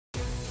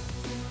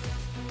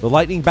The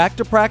Lightning back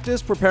to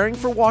practice, preparing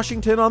for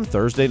Washington on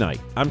Thursday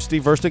night. I'm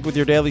Steve Verstick with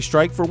your Daily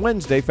Strike for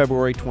Wednesday,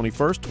 February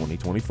 21st,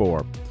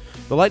 2024.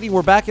 The Lightning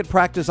were back at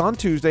practice on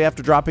Tuesday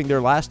after dropping their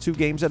last two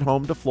games at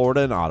home to Florida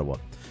and Ottawa.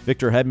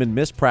 Victor Hedman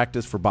missed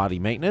practice for body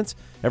maintenance.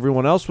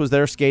 Everyone else was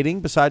there skating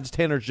besides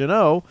Tanner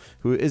Jeannot,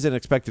 who isn't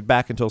expected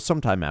back until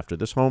sometime after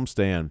this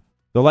homestand.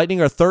 The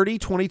Lightning are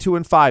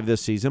 30-22-5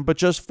 this season, but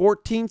just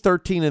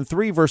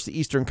 14-13-3 versus the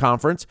Eastern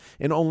Conference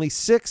and only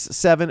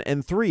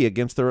 6-7-3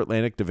 against their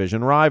Atlantic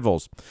Division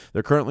rivals.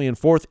 They're currently in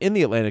fourth in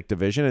the Atlantic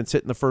Division and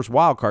sit in the first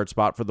wildcard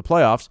spot for the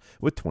playoffs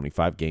with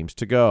 25 games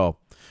to go.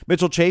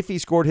 Mitchell Chaffee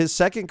scored his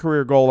second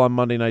career goal on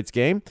Monday night's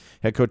game.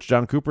 Head coach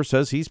John Cooper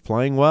says he's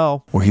playing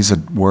well. Well, he's a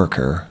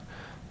worker,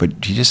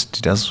 but he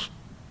does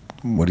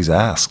what he's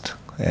asked,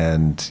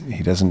 and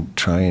he doesn't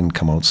try and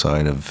come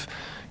outside of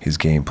his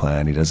game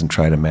plan. He doesn't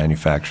try to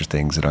manufacture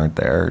things that aren't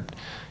there.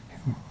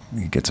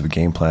 He gets a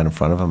game plan in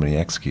front of him and he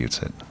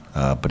executes it.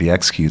 But he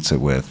executes it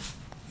with,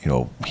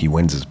 he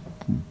wins his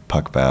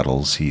puck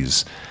battles.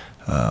 He's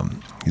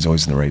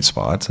always in the right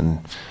spots, and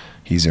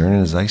he's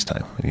earning his ice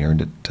time. And he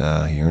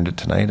earned it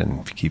tonight, and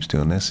if he keeps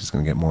doing this, he's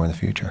going to get more in the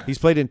future. He's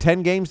played in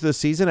 10 games this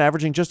season,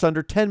 averaging just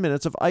under 10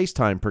 minutes of ice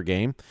time per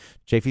game.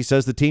 Chaffee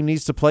says the team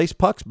needs to place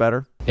pucks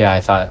better. Yeah,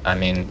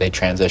 they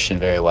transitioned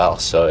very well,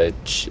 so it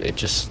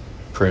just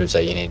proves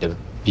that you need to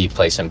be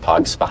placing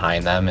pucks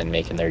behind them and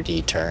making their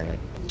D turn.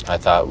 I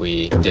thought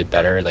we did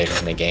better later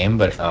in the game,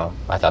 but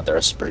I thought there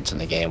were spurts in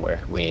the game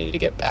where we needed to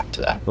get back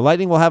to that. The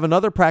Lightning will have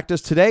another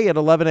practice today at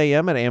 11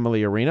 a.m. at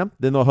Amalie Arena.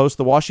 Then they'll host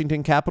the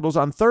Washington Capitals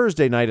on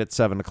Thursday night at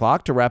 7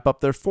 o'clock to wrap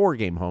up their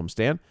four-game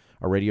homestand.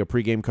 Our radio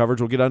pregame coverage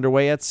will get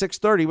underway at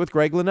 6:30 with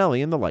Greg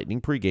Linnelli in the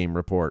Lightning pregame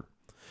report.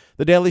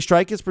 The Daily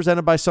Strike is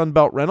presented by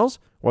Sunbelt Rentals.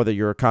 Whether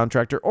you're a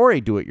contractor or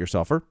a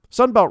do-it-yourselfer,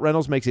 Sunbelt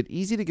Rentals makes it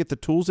easy to get the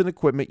tools and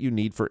equipment you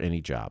need for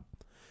any job.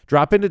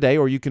 Drop in today,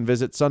 or you can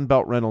visit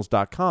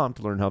sunbeltrentals.com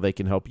to learn how they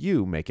can help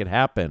you make it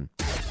happen.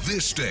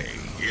 This day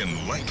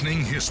in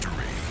Lightning history.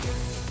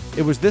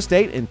 It was this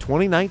date in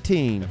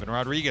 2019. Evan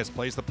Rodriguez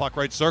plays the puck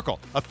right circle.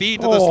 A feed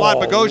to the slot.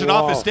 Bogosian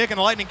off his stick, and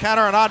a Lightning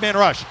counter, an odd man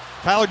rush.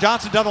 Tyler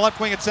Johnson down the left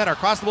wing at center.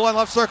 Across the blue line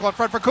left circle in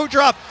front for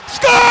Kucherov.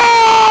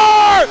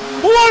 Score!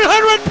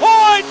 100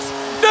 points!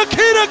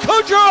 Nikita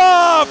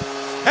Kucherov!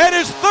 And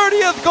his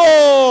 30th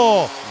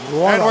goal!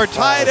 And we're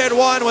tied at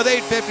 1 with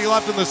 8:50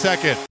 left in the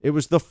second. It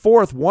was the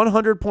fourth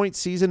 100-point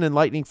season in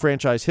Lightning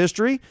franchise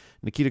history.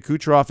 Nikita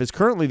Kucherov is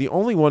currently the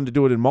only one to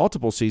do it in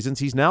multiple seasons.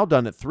 He's now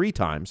done it 3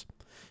 times.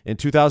 In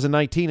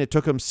 2019, it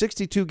took him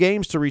 62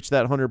 games to reach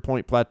that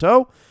 100-point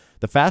plateau,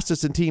 the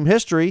fastest in team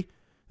history.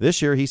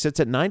 This year, he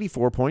sits at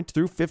 94 points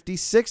through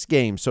 56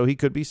 games, so he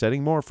could be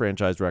setting more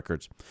franchise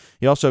records.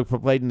 He also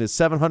played in his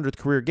 700th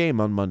career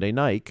game on Monday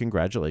night.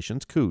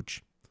 Congratulations,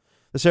 Cooch.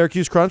 The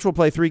Syracuse Crunch will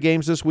play 3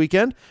 games this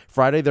weekend.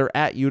 Friday, they're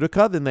at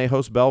Utica. Then they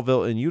host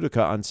Belleville in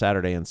Utica on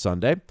Saturday and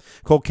Sunday.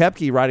 Cole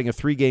Koepke riding a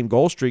 3-game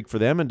goal streak for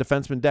them, and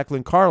defenseman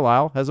Declan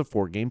Carlisle has a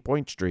 4-game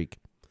point streak.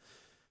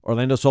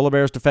 Orlando Solar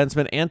Bears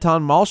defenseman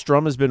Anton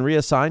Malmstrom has been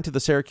reassigned to the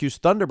Syracuse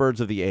Thunderbirds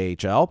of the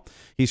AHL.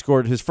 He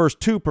scored his first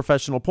 2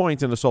 professional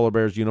points in a Solar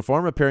Bears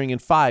uniform, appearing in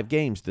 5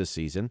 games this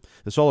season.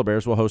 The Solar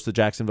Bears will host the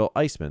Jacksonville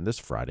Icemen this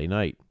Friday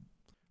night.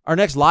 Our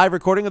next live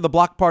recording of the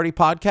Block Party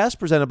podcast,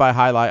 presented by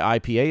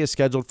Highlight IPA, is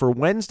scheduled for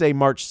Wednesday,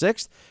 March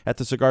 6th at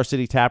the Cigar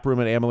City Tap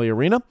Room at Amalie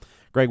Arena.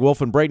 Greg Wolf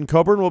and Braden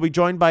Coburn will be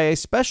joined by a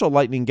special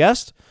Lightning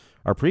guest.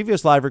 Our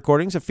previous live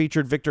recordings have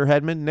featured Victor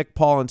Hedman, Nick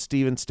Paul, and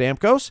Steven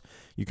Stamkos.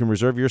 You can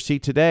reserve your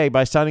seat today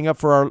by signing up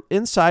for our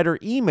insider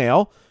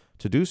email.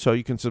 To do so,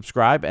 you can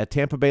subscribe at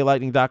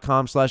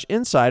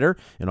tampabaylightning.com/insider,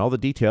 and all the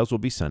details will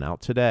be sent out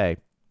today.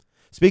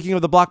 Speaking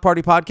of the Block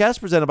Party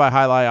podcast presented by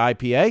Highlight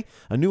IPA,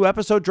 a new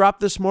episode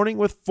dropped this morning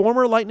with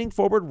former Lightning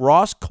forward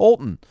Ross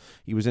Colton.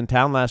 He was in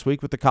town last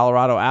week with the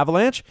Colorado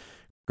Avalanche.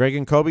 Greg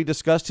and Kobe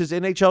discussed his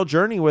NHL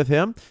journey with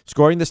him,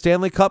 scoring the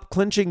Stanley Cup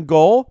clinching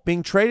goal,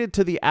 being traded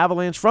to the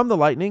Avalanche from the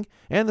Lightning,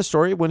 and the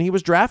story when he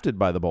was drafted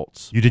by the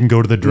Bolts. You didn't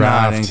go to the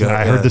draft. No, I didn't go,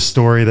 I heard the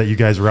story that you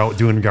guys were out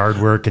doing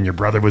guard work and your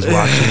brother was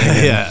watching.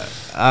 Yeah.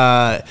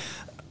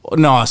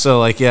 No,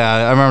 so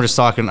I remember just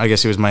talking, I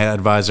guess he was my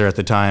advisor at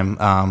the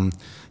time.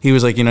 He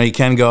was like, you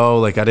can go.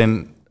 Like, I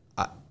didn't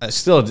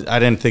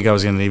think I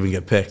was going to even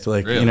get picked.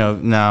 Like, really?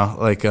 No.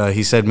 Like,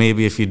 he said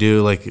maybe if you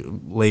do, like,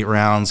 late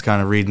rounds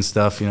kind of reading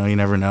stuff, you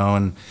never know.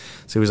 And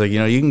so he was like,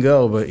 you can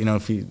go, but,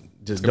 if you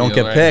just don't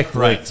get picked,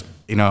 right. Like,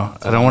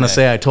 I don't want to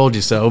say I told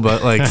you so,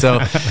 but, like,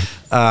 so,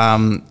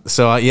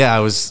 I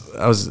was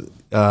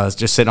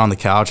just sitting on the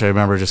couch. I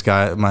remember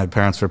my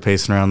parents were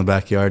pacing around the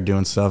backyard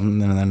doing stuff, and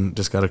then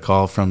just got a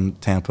call from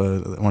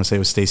Tampa. I want to say it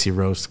was Stacy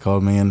Roast,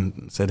 called me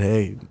and said,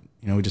 hey,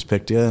 we just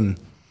picked you, and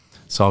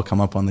saw it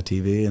come up on the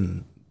TV,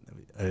 and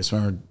I just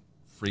remember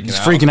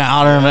freaking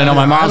out. I know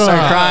my mom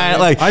started crying.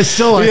 Like, I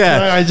still,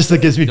 I just,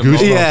 it gives me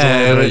goosebumps.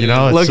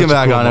 Yeah, looking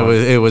back on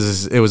it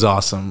was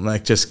awesome.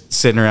 Like, just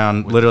sitting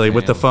around, literally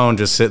with the phone,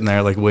 just sitting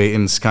there, like,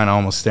 waiting, kind of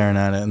almost staring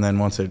at it. And then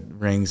once it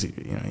rings, you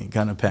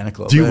kind of panic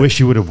a little bit. Do you wish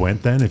you would have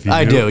went then? If you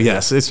I do,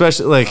 yes.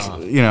 Especially, like,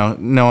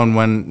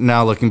 knowing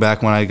now looking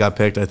back when I got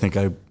picked, I think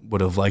I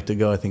would have liked to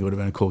go. I think it would have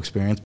been a cool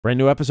experience. Brand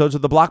new episodes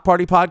of the Block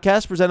Party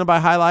Podcast presented by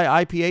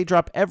Highlight IPA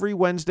drop every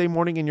Wednesday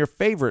morning in your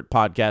favorite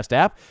podcast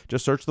app.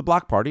 Just search the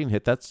Block Party and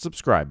hit that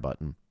subscribe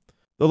button.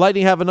 The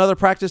Lightning have another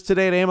practice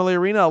today at Amalie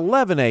Arena,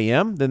 11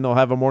 a.m. Then they'll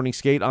have a morning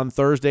skate on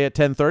Thursday at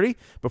 10:30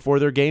 before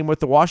their game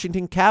with the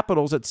Washington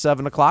Capitals at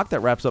 7 o'clock.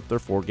 That wraps up their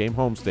 4-game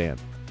homestand.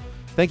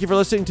 Thank you for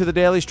listening to The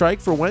Daily Strike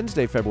for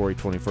Wednesday, February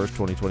 21st,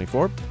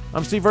 2024.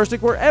 I'm Steve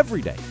Versnick, where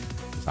every day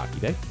is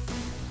hockey day.